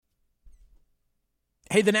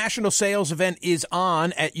Hey, the national sales event is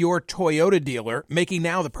on at your Toyota dealer, making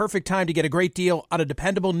now the perfect time to get a great deal on a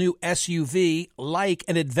dependable new SUV like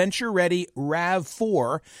an adventure-ready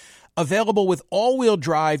RAV4. Available with all-wheel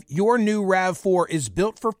drive, your new RAV4 is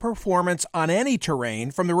built for performance on any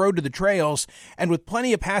terrain, from the road to the trails, and with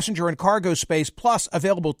plenty of passenger and cargo space, plus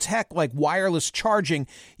available tech like wireless charging,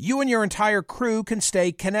 you and your entire crew can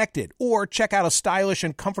stay connected. Or check out a stylish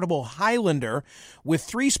and comfortable Highlander with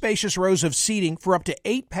 3 spacious rows of seating for up to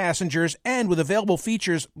 8 passengers and with available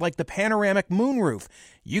features like the panoramic moonroof.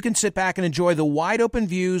 You can sit back and enjoy the wide-open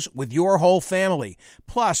views with your whole family.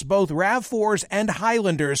 Plus, both RAV4s and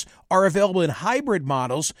Highlanders are available in hybrid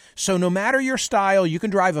models, so no matter your style, you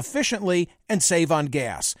can drive efficiently and save on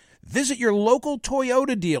gas. Visit your local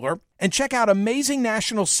Toyota dealer and check out amazing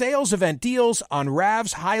national sales event deals on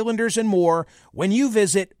RAVs, Highlanders, and more when you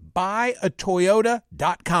visit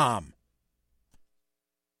buyatoyota.com.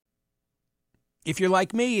 If you're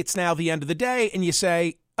like me, it's now the end of the day, and you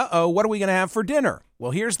say, uh-oh, what are we going to have for dinner?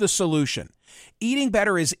 Well, here's the solution. Eating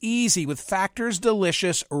better is easy with Factor's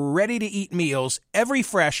delicious, ready-to-eat meals. Every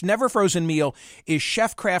fresh, never-frozen meal is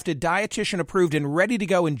chef-crafted, dietitian-approved, and ready to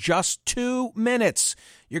go in just 2 minutes.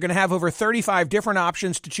 You're going to have over 35 different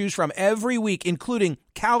options to choose from every week, including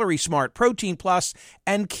Calorie Smart, Protein Plus,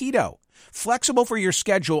 and Keto. Flexible for your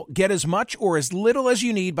schedule, get as much or as little as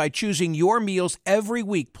you need by choosing your meals every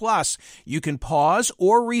week. Plus, you can pause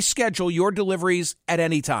or reschedule your deliveries at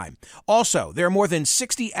any time. Also, there are more than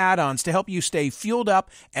 60 add-ons to help you stay fueled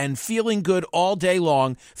up and feeling good all day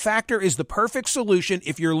long. Factor is the perfect solution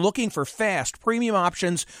if you're looking for fast, premium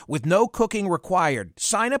options with no cooking required.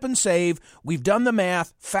 Sign up and save. We've done the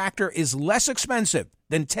math. Factor is less expensive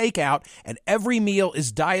than takeout, and every meal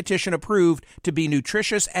is dietitian approved to be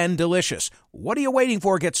nutritious and delicious. What are you waiting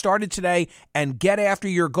for? Get started today and get after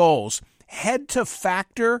your goals. Head to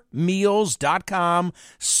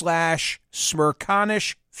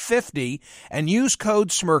factormeals.com/Smerconish50 and use code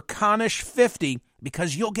Smerconish50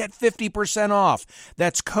 because you'll get 50% off.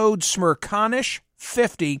 That's code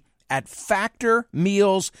Smerconish50 at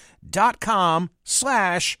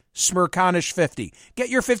factormeals.com/Smerconish50. Get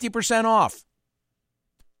your 50% off.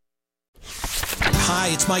 Hi,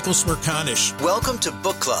 it's Michael Smerconish. Welcome to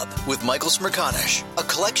Book Club with Michael Smerconish, a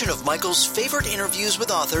collection of Michael's favorite interviews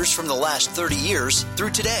with authors from the last 30 years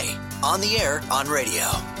through today, on the air, on radio.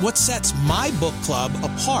 What sets my book club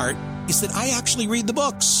apart is that I actually read the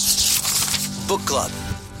books. Book Club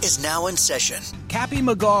is now in session. Cappy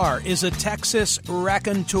Magar is a Texas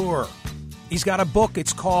raconteur. He's got a book.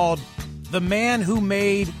 It's called The Man Who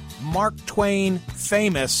Made Mark Twain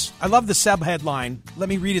Famous. I love the subheadline. Let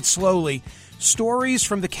me read it slowly. Stories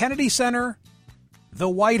from the Kennedy Center, the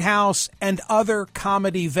White House, and other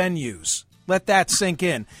comedy venues. Let that sink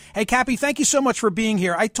in. Hey, Cappy, thank you so much for being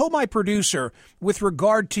here. I told my producer, with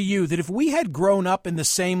regard to you, that if we had grown up in the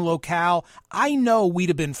same locale, I know we'd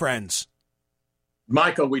have been friends.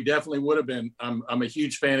 Michael, we definitely would have been. I'm a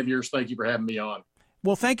huge fan of yours. Thank you for having me on.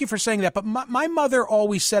 Well, thank you for saying that. But my mother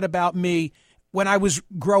always said about me, when I was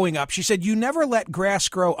growing up, she said, you never let grass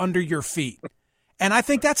grow under your feet. And I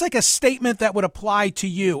think that's like a statement that would apply to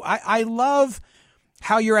you. I love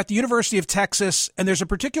how you're at the University of Texas, and there's a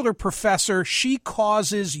particular professor. She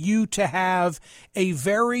causes you to have a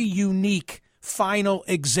very unique final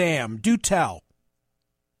exam. Do tell.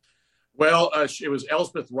 Well, it was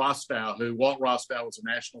Elspeth Rostow, Walt Rostow was a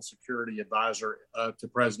national security advisor to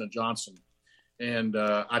President Johnson. And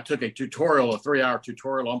I took a 3-hour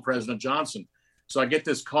tutorial on President Johnson. So I get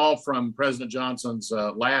this call from President Johnson's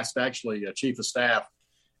chief of staff.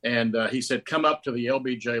 And he said, come up to the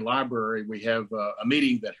LBJ library. We have a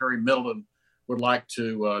meeting that Harry Middleton would like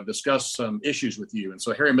to discuss some issues with you. And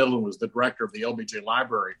so Harry Middleton was the director of the LBJ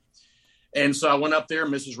library. And so I went up there.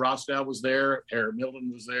 Mrs. Rostow was there. Harry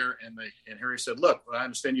Middleton was there. And Harry said, look, I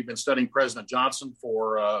understand you've been studying President Johnson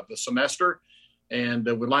for the semester. And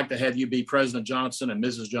would like to have you be President Johnson and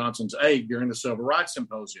Mrs. Johnson's aide during the Civil Rights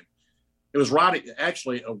Symposium. It was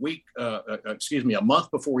actually a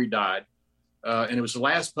month before he died. And it was the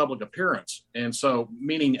last public appearance. And so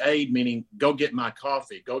meaning aide, meaning go get my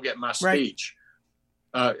coffee, go get my speech,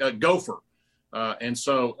 gopher. And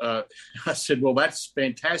so I said, well, that's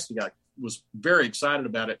fantastic. I was very excited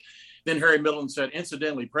about it. Then Harry Middleton said,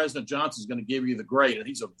 incidentally, President Johnson's going to give you the grade. And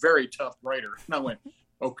he's a very tough grader. And I went,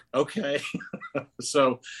 okay.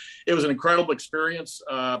 So it was an incredible experience.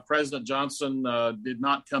 President Johnson did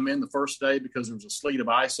not come in the first day because there was a sleet of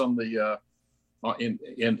ice on the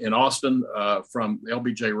in Austin from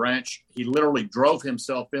LBJ Ranch. He literally drove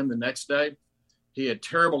himself in the next day. He had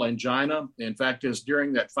terrible angina. In fact,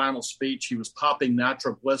 during that final speech, he was popping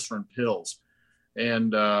nitroglycerin pills.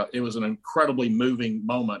 And it was an incredibly moving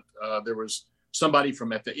moment. There was somebody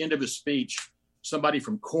at the end of his speech, somebody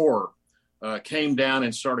from CORE came down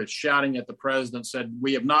and started shouting at the president, said,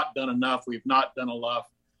 "We have not done enough. We've not done enough."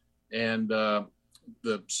 And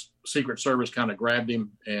the Secret Service kind of grabbed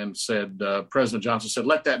him and said, President Johnson said,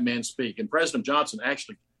 "Let that man speak." And President Johnson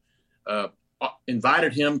actually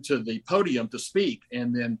invited him to the podium to speak.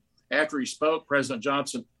 And then after he spoke, President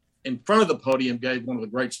Johnson, in front of the podium, gave one of the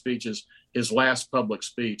great speeches, his last public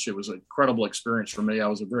speech. It was an incredible experience for me. I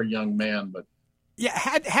was a very young man, but yeah,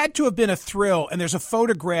 had to have been a thrill. And there's a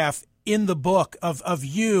photograph in the book of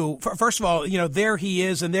you. First of all, there he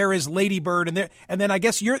is, and there is Lady Bird, and then I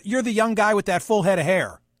guess you're the young guy with that full head of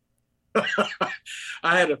hair.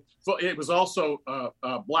 It was also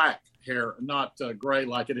black hair, not gray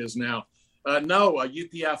like it is now. No, a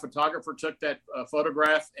UPI photographer took that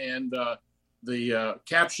photograph, and the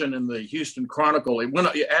caption in the Houston Chronicle. It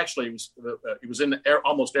was in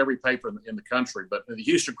almost every paper in the country, but the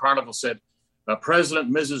Houston Chronicle said, "President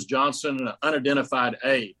and Mrs. Johnson, an unidentified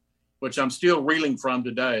aide," which I'm still reeling from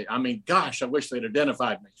today. I mean, gosh, I wish they'd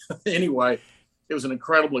identified me. Anyway, it was an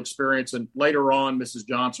incredible experience. And later on, Mrs.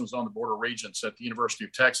 Johnson was on the Board of Regents at the University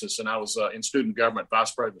of Texas, and I was in student government,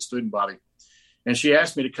 vice president of the student body. And she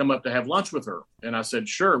asked me to come up to have lunch with her. And I said,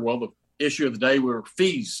 sure. Well, the issue of the day were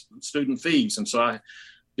fees, student fees. And so I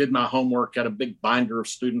did my homework, got a big binder of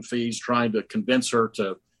student fees, trying to convince her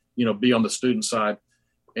to, be on the student side.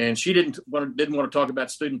 And she didn't want to talk about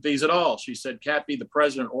student fees at all. She said, "Cappy, the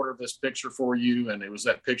president ordered this picture for you." And it was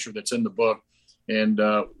that picture that's in the book. And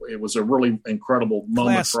it was a really incredible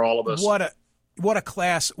moment for all of us. What a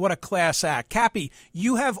class act. Cappy,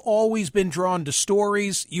 you have always been drawn to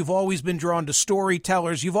stories. You've always been drawn to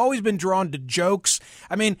storytellers. You've always been drawn to jokes.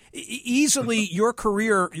 I mean, easily your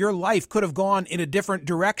career, your life could have gone in a different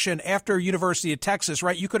direction after University of Texas,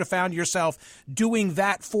 right? You could have found yourself doing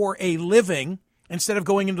that for a living instead of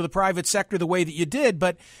going into the private sector the way that you did.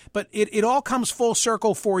 But it all comes full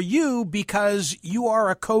circle for you because you are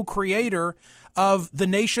a co-creator of the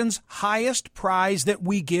nation's highest prize that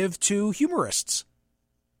we give to humorists.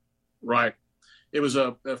 Right. It was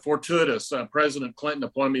a fortuitous. President Clinton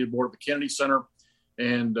appointed me to the board of the Kennedy Center.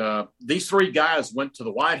 And these three guys went to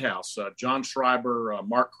the White House, John Schreiber,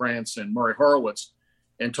 Mark Krantz, and Murray Horowitz,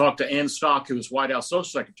 and talked to Ann Stock, who was White House Social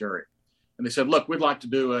Secretary. And they said, "Look, we'd like to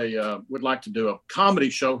do a comedy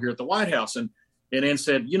show here at the White House." And Ann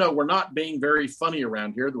said, "We're not being very funny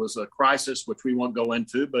around here. There was a crisis, which we won't go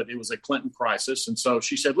into, but it was a Clinton crisis." And so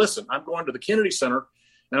she said, "Listen, I'm going to the Kennedy Center,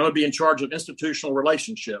 and I'm going to be in charge of institutional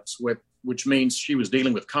relationships," which means she was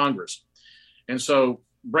dealing with Congress. And so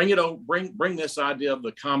bring this idea of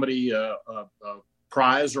the comedy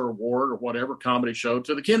prize or award or whatever comedy show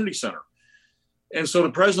to the Kennedy Center. And so the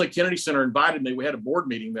president of Kennedy Center invited me. We had a board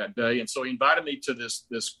meeting that day. And so he invited me to this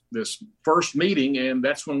first meeting. And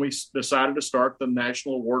that's when we decided to start the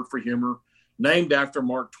National Award for Humor, named after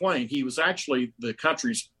Mark Twain. He was actually the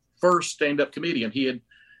country's first stand-up comedian. He had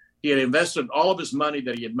invested all of his money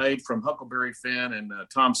that he had made from Huckleberry Finn and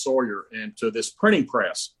Tom Sawyer into this printing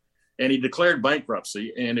press. And he declared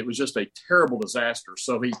bankruptcy. And it was just a terrible disaster.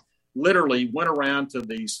 So he literally went around to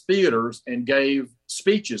these theaters and gave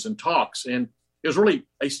speeches and talks. And it was really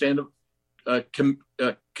a stand-up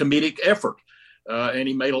comedic effort, and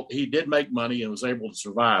he did make money and was able to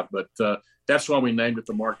survive. But that's why we named it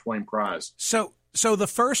the Mark Twain Prize. So the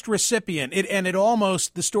first recipient,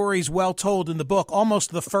 the story's well told in the book. Almost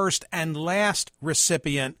the first and last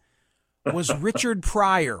recipient was Richard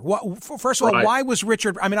Pryor. First of all, Why was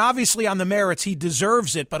Richard? I mean, obviously on the merits he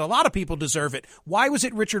deserves it, but a lot of people deserve it. Why was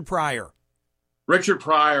it Richard Pryor? Richard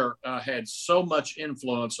Pryor had so much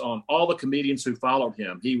influence on all the comedians who followed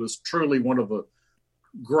him. He was truly one of the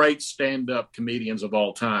great stand-up comedians of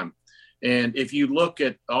all time. And if you look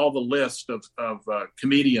at all the list of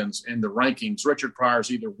comedians in the rankings, Richard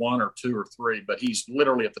Pryor's either 1 or 2 or 3, but he's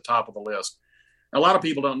literally at the top of the list. A lot of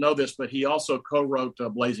people don't know this, but he also co-wrote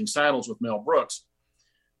Blazing Saddles with Mel Brooks.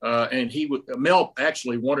 And Mel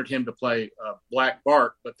actually wanted him to play Black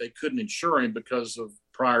Bart, but they couldn't insure him because of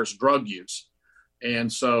Pryor's drug use.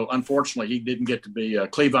 And so, unfortunately, he didn't get to be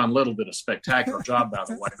Cleavon Little did a spectacular job, by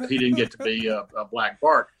the way, but he didn't get to be a Black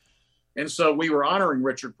Bart. And so we were honoring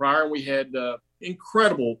Richard Pryor. We had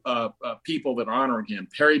incredible people that are honoring him.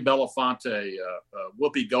 Perry Belafonte,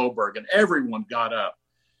 Whoopi Goldberg, and everyone got up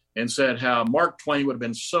and said how Mark Twain would have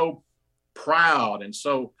been so proud and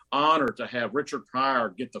so honored to have Richard Pryor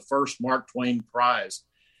get the first Mark Twain Prize.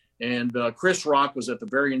 And Chris Rock was at the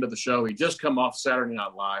very end of the show. He'd just come off Saturday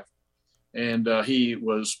Night Live. And he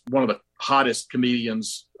was one of the hottest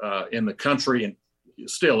comedians in the country, and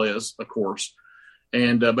still is, of course.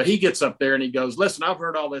 And but he gets up there and he goes, listen, I've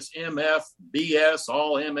heard all this MF BS,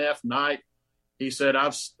 all MF night. He said,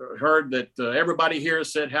 I've heard that everybody here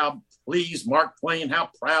has said how pleased Mark Twain, how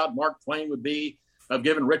proud Mark Twain would be of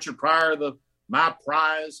giving Richard Pryor my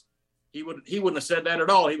prize. He wouldn't have said that at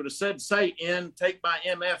all. He would have said, take my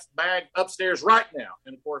MF bag upstairs right now.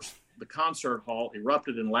 And of course, the concert hall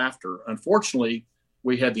erupted in laughter. Unfortunately,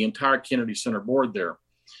 we had the entire Kennedy Center board there.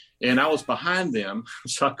 And I was behind them,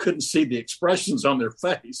 so I couldn't see the expressions on their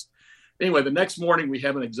face. Anyway, the next morning, we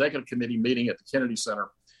have an executive committee meeting at the Kennedy Center.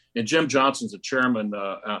 And Jim Johnson's the chairman.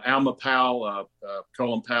 Alma Powell,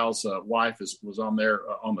 Colin Powell's wife, was on there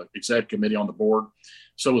on the executive committee on the board.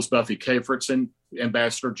 So was Buffy Kafritz and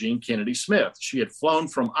Ambassador Jean Kennedy Smith. She had flown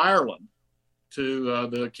from Ireland to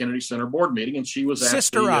the Kennedy Center board meeting, and she was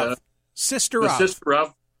the sister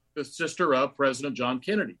of President John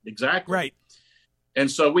Kennedy. Exactly. Right.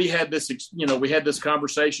 And so we had this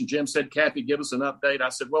conversation. Jim said, Kathy, give us an update. I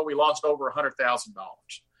said, well, we lost over $100,000.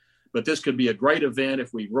 But this could be a great event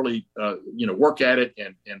if we really, work at it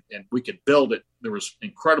and we could build it. There was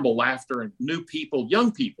incredible laughter and new people,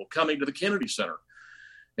 young people coming to the Kennedy Center.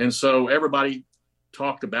 And so everybody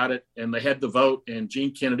talked about it and they had the vote, and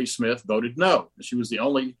Jean Kennedy Smith voted no. She was the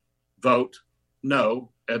only vote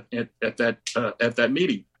no at that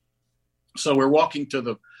meeting. So we're walking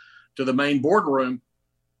to the main boardroom,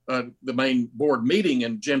 the main board meeting,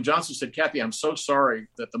 and Jim Johnson said, Kathy, I'm so sorry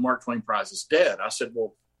that the Mark Twain Prize is dead. I said,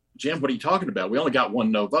 well, Jim, what are you talking about? We only got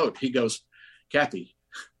one no vote. He goes, Kathy,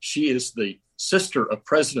 she is the sister of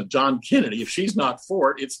President John Kennedy. If she's not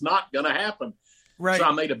for it, it's not going to happen. Right. So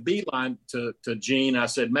I made a beeline to Jean. I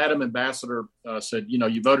said, Madam Ambassador,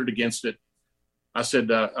 you voted against it. I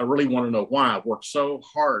said, I really want to know why. I've worked so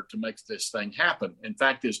hard to make this thing happen. In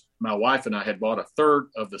fact, my wife and I had bought a third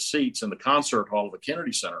of the seats in the concert hall of the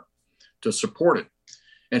Kennedy Center to support it.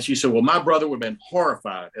 And she said, well, my brother would have been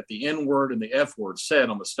horrified at the N word and the F word said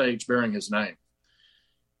on the stage bearing his name.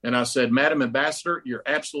 And I said, Madam Ambassador, you're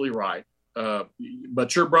absolutely right.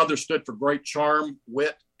 But your brother stood for great charm,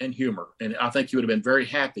 wit, and humor. And I think he would have been very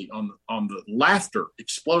happy on the laughter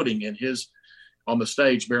exploding on the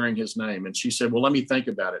stage bearing his name. And she said, well, let me think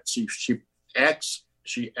about it. She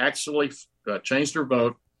actually changed her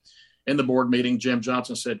vote. In the board meeting, Jim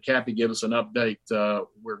Johnson said, Kathy, give us an update.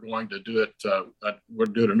 We're going to do it. We'll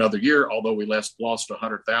do it another year, although we lost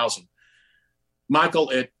 $100,000. Michael,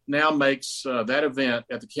 it now makes that event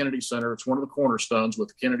at the Kennedy Center. It's one of the cornerstones with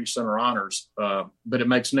the Kennedy Center Honors, but it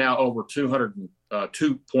makes now over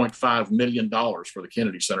 $2.5 million for the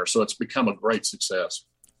Kennedy Center. So it's become a great success.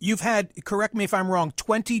 You've had, correct me if I'm wrong,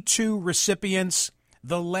 22 recipients.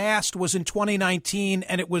 The last was in 2019,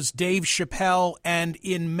 and it was Dave Chappelle. And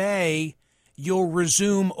in May, you'll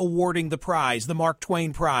resume awarding the prize, the Mark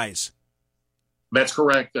Twain Prize. That's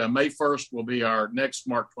correct. May 1st will be our next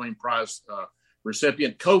Mark Twain Prize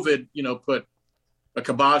recipient. COVID, put a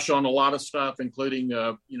kibosh on a lot of stuff, including,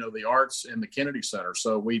 the arts and the Kennedy Center.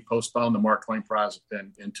 So we postponed the Mark Twain Prize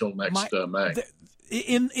until next May.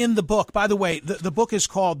 In the book, by the way, the book is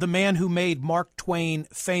called The Man Who Made Mark Twain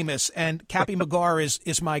Famous, and Cappy McGarr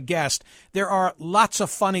is my guest. There are lots of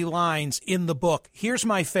funny lines in the book. Here's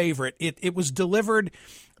my favorite. It was delivered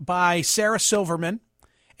by Sarah Silverman,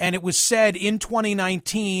 and it was said in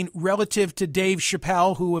 2019 relative to Dave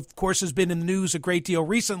Chappelle, who, of course, has been in the news a great deal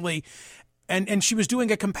recently. And she was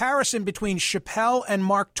doing a comparison between Chappelle and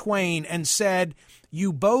Mark Twain and said,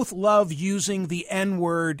 you both love using the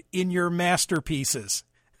N-word in your masterpieces.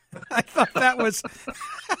 I thought that was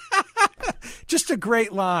just a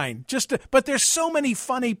great line. But there's so many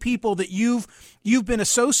funny people that you've been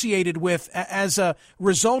associated with as a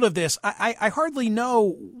result of this. I hardly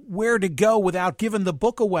know where to go without giving the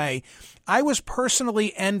book away. I was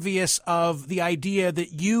personally envious of the idea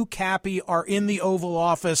that you, Cappy, are in the Oval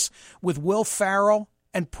Office with Will Ferrell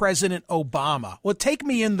and President Obama. Well, take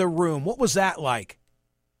me in the room. What was that like?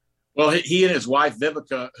 Well, he and his wife,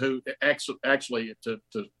 Vivica, who actually to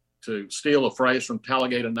steal a phrase from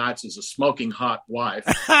Talladega Nights, is a smoking hot wife.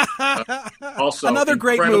 Also, another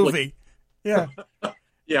great movie. Yeah.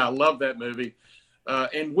 Yeah, I love that movie.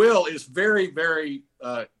 And Will is very, very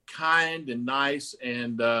kind and nice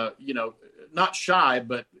and, not shy,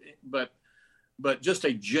 but just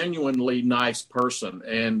a genuinely nice person.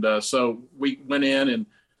 And so we went in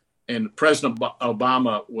and President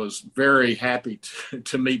Obama was very happy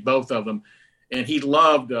to meet both of them. And he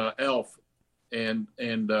loved Elf. And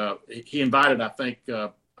he invited, I think,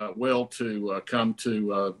 Will to come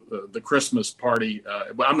to the Christmas party.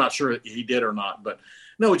 I'm not sure he did or not, but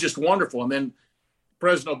no, it was just wonderful. And then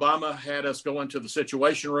President Obama had us go into the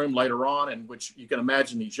Situation Room later on, in which you can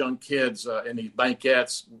imagine these young kids in these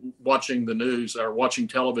banquettes watching the news or watching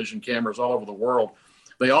television cameras all over the world.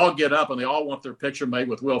 They all get up and they all want their picture made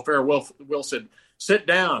with Will Ferrell. Will said, sit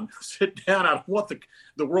down. I don't want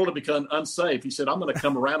the world to become unsafe. He said, I'm going to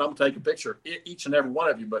come around. I'm going to take a picture of each and every one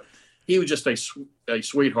of you. But he was just a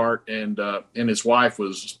sweetheart, and his wife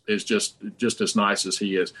is just as nice as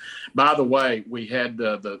he is. By the way, we had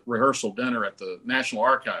the rehearsal dinner at the National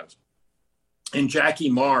Archives, and Jackie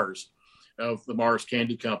Mars of the Mars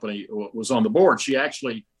Candy Company was on the board. She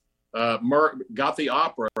actually got the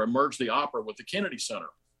opera, or merged the opera with the Kennedy Center.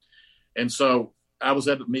 And so I was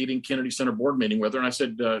at the meeting, Kennedy Center board meeting with her, and I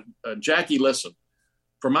said, Jackie, listen,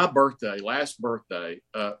 for my birthday, last birthday,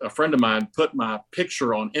 a friend of mine put my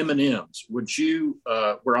picture on M&Ms. Would you,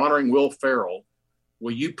 we're honoring Will Ferrell.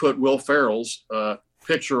 Will you put Will Ferrell's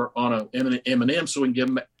picture on an M&M so we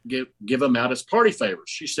can give him out as party favors?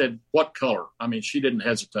 She said, what color? I mean, she didn't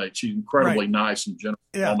hesitate. She's incredibly nice and generous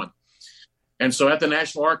woman. And so at the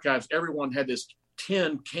National Archives, everyone had this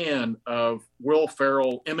tin can of Will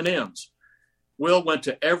Ferrell M&Ms. Will went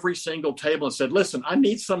to every single table and said, listen, I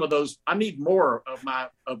need some of those. I need more of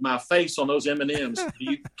my face on those M&Ms.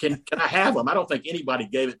 Can I have them? I don't think anybody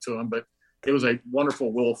gave it to him, but it was a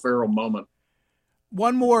wonderful Will Ferrell moment.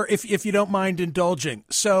 One more, if you don't mind indulging.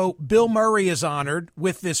 So Bill Murray is honored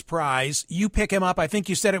with this prize. You pick him up. I think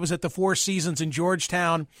you said it was at the Four Seasons in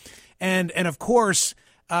Georgetown. And of course,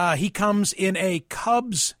 he comes in a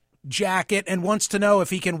Cubs jacket and wants to know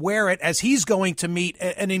if he can wear it as he's going to meet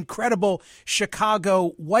an incredible Chicago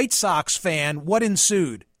White Sox fan. What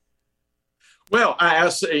ensued? Well,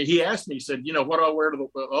 he asked me, he said, what do I wear to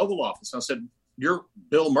the Oval Office? I said, you're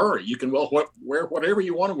Bill Murray. You can wear whatever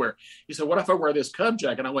you want to wear. He said, what if I wear this Cub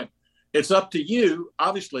jacket? I went, it's up to you.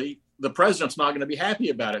 Obviously, the president's not going to be happy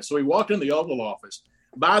about it. So he walked in the Oval Office.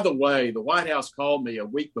 By the way, the White House called me a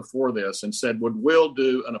week before this and said, would Will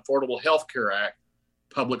do an Affordable Health Care Act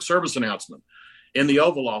public service announcement in the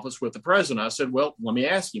Oval Office with the president? I said, well, let me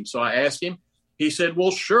ask him. So I asked him. He said,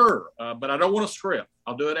 well, sure, but I don't want a script.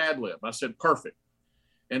 I'll do it ad lib. I said, perfect.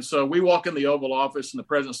 And so we walk in the Oval Office and the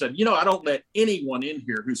president said, I don't let anyone in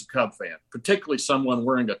here who's a Cub fan, particularly someone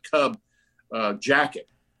wearing a Cub jacket.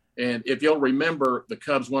 And if you'll remember, the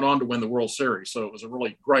Cubs went on to win the World Series. So it was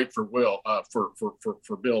really great for Will,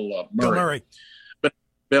 for Bill Murray.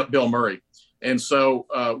 Bill Murray. And so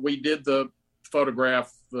we did the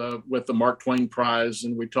photograph with the Mark Twain Prize,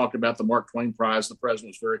 and we talked about the Mark Twain Prize. The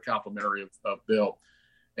president was very complimentary of Bill.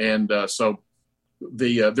 And so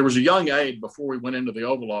there was a young aide before we went into the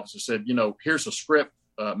Oval Office that said, here's a script,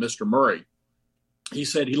 Mr. Murray. He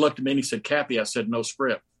looked at me and he said, Cappy, I said, no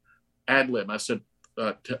script, ad lib. I said,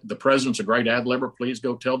 the president's a great ad libber. Please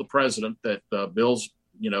go tell the president that Bill's,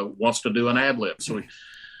 wants to do an ad lib. So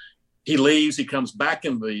he leaves, he comes back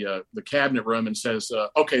in the cabinet room and says,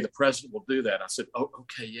 okay, the president will do that. I said, oh,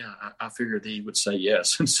 okay, yeah, I figured he would say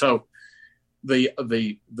yes. And so the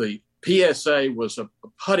PSA was a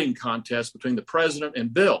putting contest between the president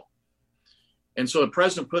and Bill. And so the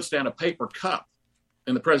president puts down a paper cup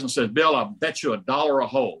and the president says, Bill, I'll bet you $1 a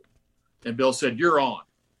hole. And Bill said, you're on.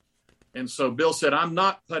 And so Bill said, I'm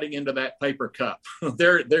not putting into that paper cup.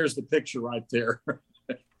 There's the picture right there.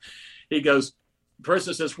 He goes, the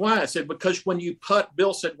president says, why? I said, because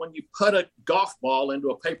Bill said, when you put a golf ball into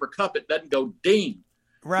a paper cup, it doesn't go ding.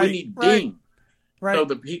 Right. We need ding. Right. So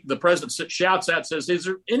the president shouts out, says, "Is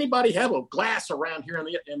there anybody have a glass around here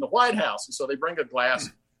in the White House?" And so they bring a glass.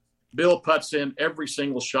 Bill puts in every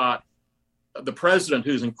single shot. The president,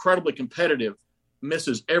 who's incredibly competitive,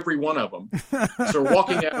 misses every one of them. So we're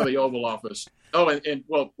walking out of the Oval Office. Oh, and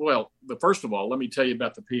first of all, let me tell you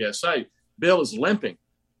about the PSA. Bill is limping,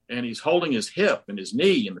 and he's holding his hip and his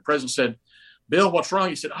knee. And the president said, "Bill, what's wrong?"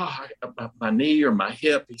 He said, my knee or my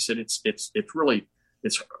hip." He said, "It's really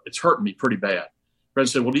hurting me pretty bad." The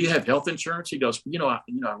president said, "Well, do you have health insurance?" He goes, I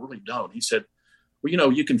really don't." He said,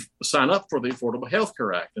 "Well, you can sign up for the Affordable Health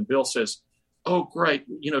Care Act." And Bill says, "Oh, great.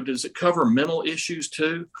 Does it cover mental issues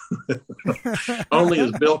too?" Only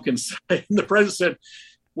as Bill can say. And the president said,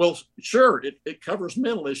 "Well, sure, it covers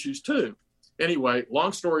mental issues too." Anyway,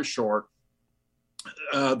 long story short,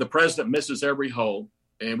 the president misses every hole,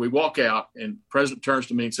 and we walk out, and the president turns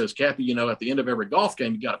to me and says, "Cappy, at the end of every golf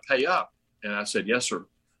game, you got to pay up." And I said, "Yes, sir."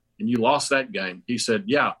 "And you lost that game?" He said,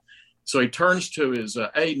 "Yeah." So he turns to his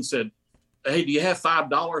aide and said, "Hey, do you have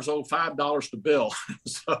 $5? Oh, $5 to Bill."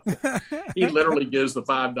 So he literally gives the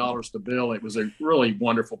 $5 to Bill. It was a really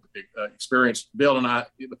wonderful experience. Bill and I,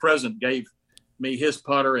 the president gave me his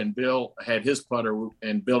putter, and Bill had his putter,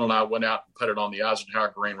 and Bill and I went out and put it on the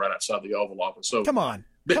Eisenhower Green right outside the Oval Office. So come on,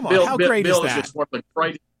 Come on, how great Bill is that? Just one of the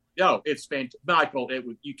great. It's fantastic. Michael,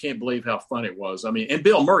 you can't believe how fun it was. I mean, and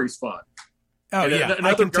Bill Murray's fun. Oh, yeah,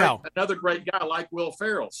 I can tell. Another great guy like Will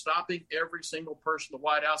Ferrell, stopping every single person in the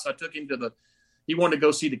White House. I took him he wanted to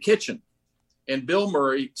go see the kitchen. And Bill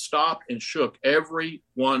Murray stopped and shook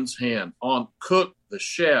everyone's hand on cook, the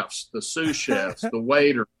chefs, the sous chefs, the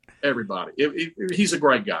waiter, everybody. He's a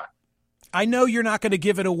great guy. I know you're not going to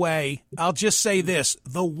give it away. I'll just say this.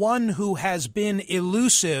 The one who has been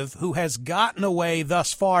elusive, who has gotten away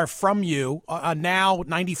thus far from you, now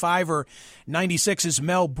 95 or 96, is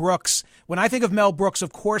Mel Brooks. When I think of Mel Brooks,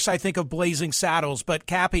 of course, I think of Blazing Saddles. But,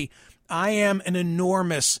 Cappy, I am an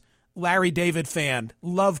enormous Larry David fan.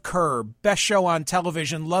 Love Curb. Best show on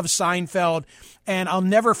television. Love Seinfeld. And I'll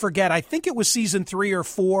never forget, I think it was season 3 or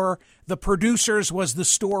 4, The Producers was the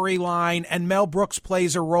storyline, and Mel Brooks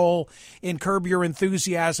plays a role in Curb Your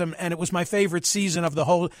Enthusiasm, and it was my favorite season of the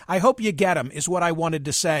whole. I hope you get him, is what I wanted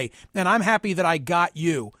to say. And I'm happy that I got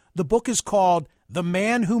you. The book is called The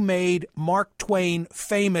Man Who Made Mark Twain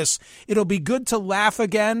Famous. It'll be good to laugh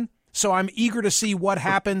again, so I'm eager to see what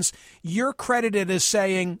happens. You're credited as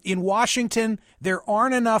saying, in Washington, there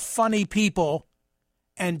aren't enough funny people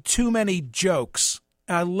and too many jokes.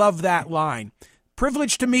 And I love that line.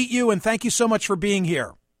 Privileged to meet you, and thank you so much for being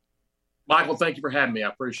here. Michael, thank you for having me. I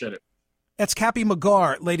appreciate it. That's Cappy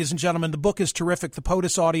McGarr, ladies and gentlemen. The book is terrific. The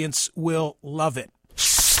POTUS audience will love it.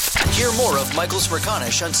 Hear more of Michael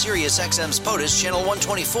Smerconish on SiriusXM's POTUS Channel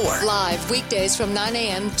 124. Live weekdays from 9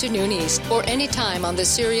 a.m. to noon East or anytime on the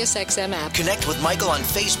SiriusXM app. Connect with Michael on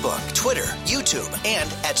Facebook, Twitter, YouTube,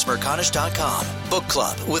 and at Smerconish.com. Book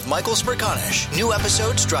Club with Michael Smerconish. New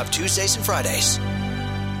episodes drop Tuesdays and Fridays.